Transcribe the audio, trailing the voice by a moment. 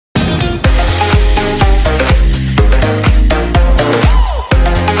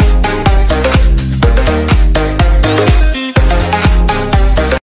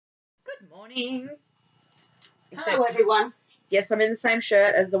Hello, everyone. Yes, I'm in the same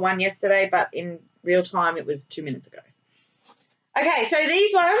shirt as the one yesterday, but in real time it was 2 minutes ago. Okay, so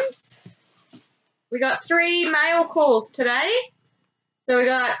these ones, we got 3 mail calls today. So we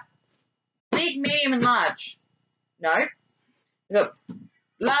got big, medium, and large. No. We got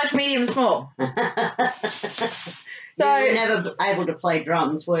large, medium, and small. So you were never able to play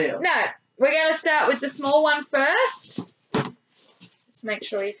drums, were you? No. We're going to start with the small one first. Just make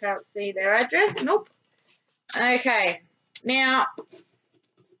sure you can't see their address. Nope. Okay. Now,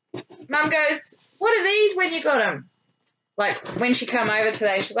 Mum goes, what are these when you got them? Like, when she come over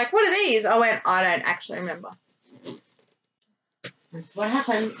today, she was like, what are these? I went, I don't actually remember. That's what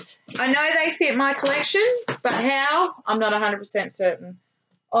happens. I know they fit my collection, but how? I'm not 100% certain.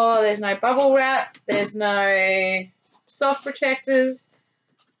 Oh, there's no bubble wrap. There's no soft protectors.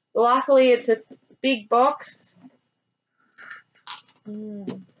 Luckily, it's a big box.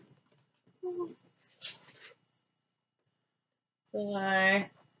 So,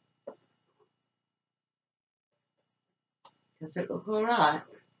 Does it look all right?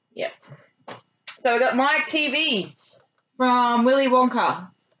 Yep. So we got Mike TV from Willy Wonka.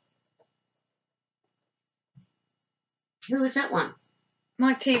 Who was that one?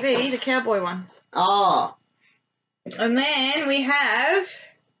 Mike TV, the cowboy one. Oh. And then we have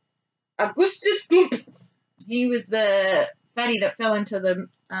Augustus Gloop. He was the fatty that fell into the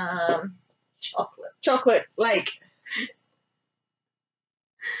chocolate lake.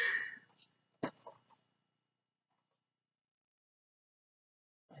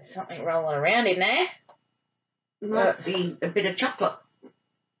 There's something rolling around in there. Might be a bit of chocolate.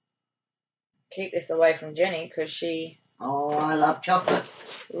 Keep this away from Jenny because she... Oh, I love chocolate.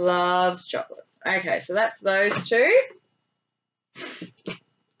 Loves chocolate. Okay, so that's those 2.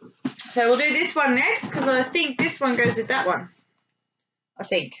 So we'll do this one next because I think this one goes with that one. I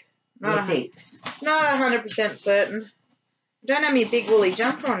think. Not 100% certain. I don't have my big woolly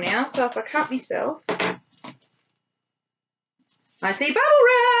jumper on now, so if I cut myself, I see bubble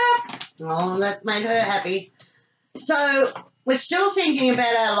wrap. Oh, that made her happy. So we're still thinking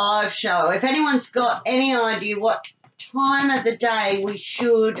about our live show. If anyone's got any idea what time of the day we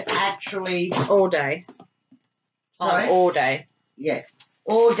should actually... All day. Sorry? All day. Yeah.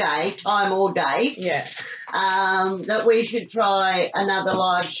 All day. Time all day. Yeah. That we should try another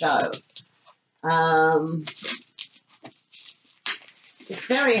live show. It's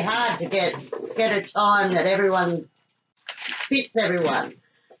very hard to get a time that everyone fits everyone.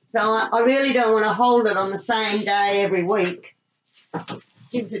 So I really don't want to hold it on the same day every week.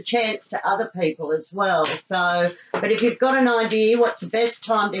 Gives a chance to other people as well. So, but if you've got an idea what's the best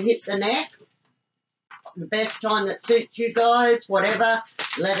time to hit the net, the best time that suits you guys, whatever,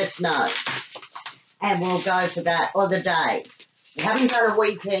 let us know. And we'll go for that, or the day. We haven't done a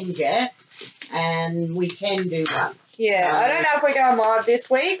weekend yet, and we can do one. Yeah, I don't know if we're going live this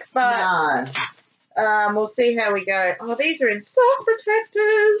week, but... No. We'll see how we go. Oh, these are in soft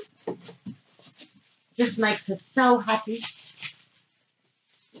protectors. Just makes us so happy.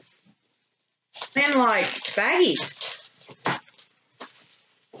 And like baggies.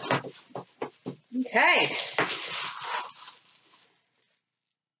 Okay.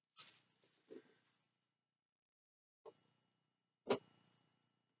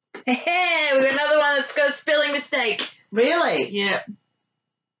 Hey, we got another one that's got a spelling mistake. Really? Yeah.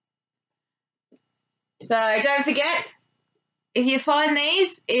 So don't forget, if you find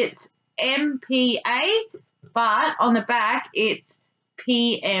these, it's MPA, but on the back it's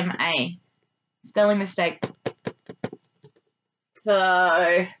PMA. Spelling mistake.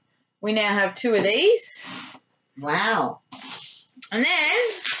 So we now have 2 of these. Wow. And then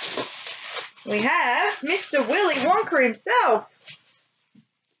we have Mr. Willy Wonka himself.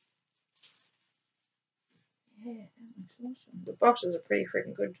 Yeah, that looks awesome. The boxes are pretty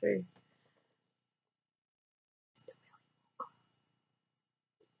freaking good too.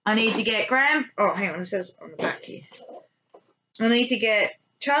 I need to get oh, hang on, it says on the back here. I need to get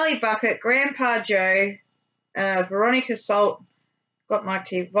Charlie Bucket, Grandpa Joe, Veronica Salt, got Mike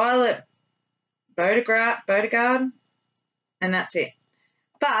T, Violet Bodegard, and that's it.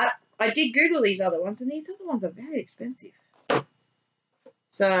 But I did Google these other ones, and these other ones are very expensive.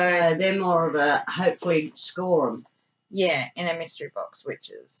 So they're more of a, hopefully, score them. Yeah, in a mystery box,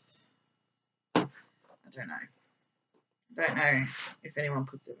 which is, I don't know. I don't know if anyone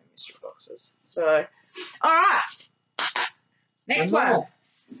puts them in mystery boxes. So, all right. Next one.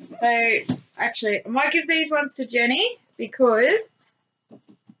 So, actually, I might give these ones to Jenny because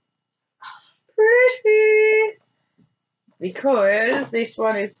pretty. Because this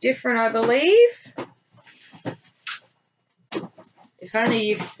one is different, I believe. If only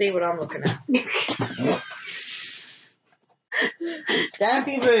you could see what I'm looking at. Don't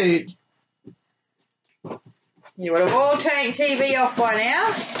be rude. You would have all turned TV off by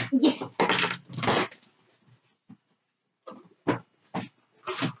now.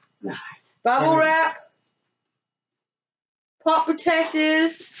 No. Bubble wrap. Pop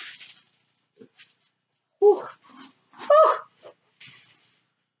protectors. Whew. Whew.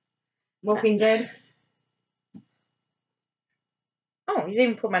 Walking Dead. Oh, he's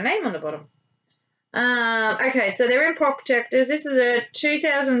even put my name on the bottom. Okay, so they're in pop protectors. This is a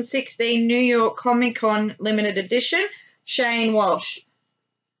 2016 New York Comic Con limited edition. Shane Walsh.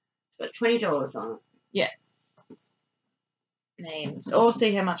 Got $20 on it. Yeah. Names. Or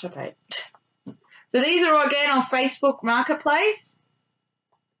see how much I paid. So these are again on Facebook Marketplace.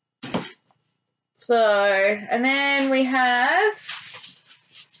 So, and then we have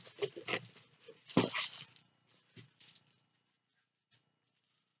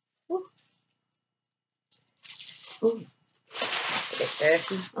Ooh. a bit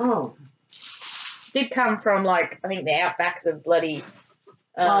dirty. Oh. Did come from, like, I think the outbacks of bloody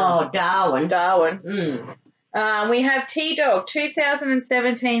Darwin. Darwin. We have T-Dog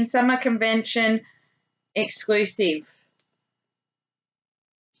 2017 Summer Convention exclusive.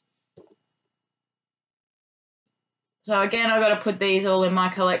 So again, I've got to put these all in my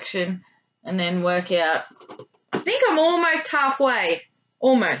collection and then work out. I think I'm almost halfway.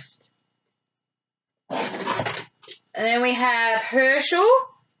 Almost. And then we have Herschel.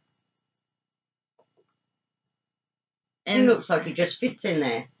 It looks like it just fits in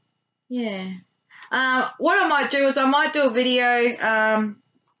there. Yeah. What I might do is I might do a video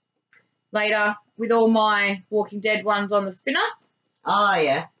later with all my Walking Dead ones on the spinner. Oh,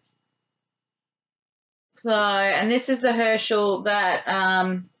 yeah. So, and this is the Herschel that,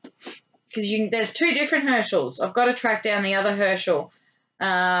 because there's two different Herschels. I've got to track down the other Herschel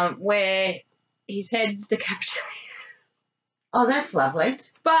where his head's decapitated. Oh, that's lovely.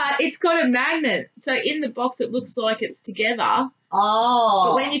 But it's got a magnet. So in the box it looks like it's together. Oh.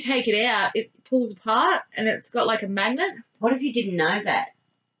 But when you take it out, it pulls apart and it's got like a magnet. What if you didn't know that?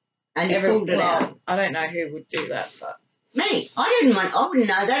 And you pulled it out? I don't know who would do that, but... Me. I wouldn't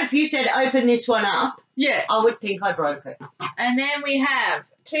know that. If you said open this one up, yeah, I would think I broke it. And then we have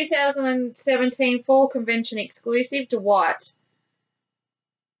 2017 Fall Convention exclusive Dwight.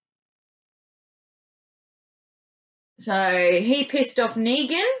 So he pissed off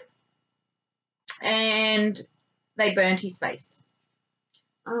Negan and they burnt his face.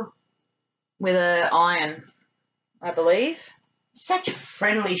 Oh. With an iron, I believe. Such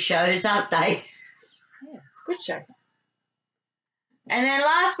friendly shows, aren't they? Yeah, it's a good show. And then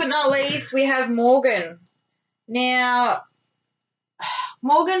last but not least, we have Morgan. Now,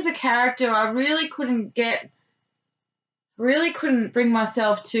 Morgan's a character I really couldn't bring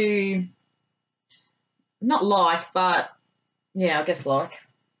myself to, not like, but, yeah, I guess like.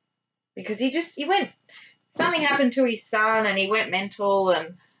 Because he went, something happened to his son and he went mental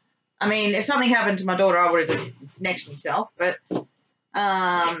and, I mean, if something happened to my daughter, I would have just next myself, but,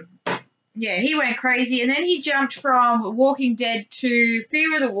 yeah, he went crazy, and then he jumped from Walking Dead to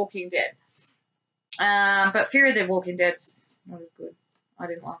Fear of the Walking Dead. But Fear of the Walking Dead's not as good. I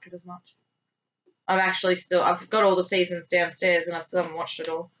didn't like it as much. I've got all the seasons downstairs, and I still haven't watched it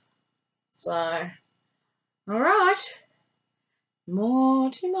all. So, all right. More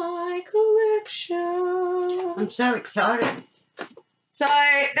to my collection. I'm so excited. So,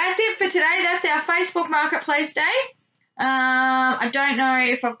 that's it for today. That's our Facebook Marketplace day. I don't know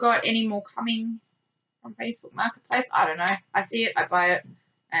if I've got any more coming from Facebook Marketplace. I don't know. I see it, I buy it,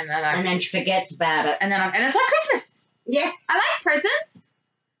 and then she forgets about it. And it's like Christmas. Yeah. I like presents.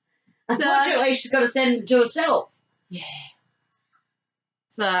 Unfortunately, she's got to send them to herself. Yeah.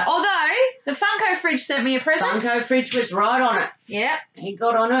 So, although the Funko fridge sent me a present. Funko fridge was right on it. Yeah. He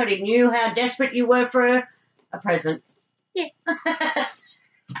got on it. He knew how desperate you were for a present. Yeah.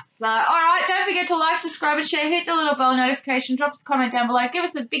 So, all right, don't forget to like, subscribe, and share. Hit the little bell notification. Drop us a comment down below. Give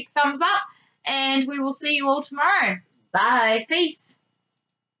us a big thumbs up, and we will see you all tomorrow. Bye. Peace.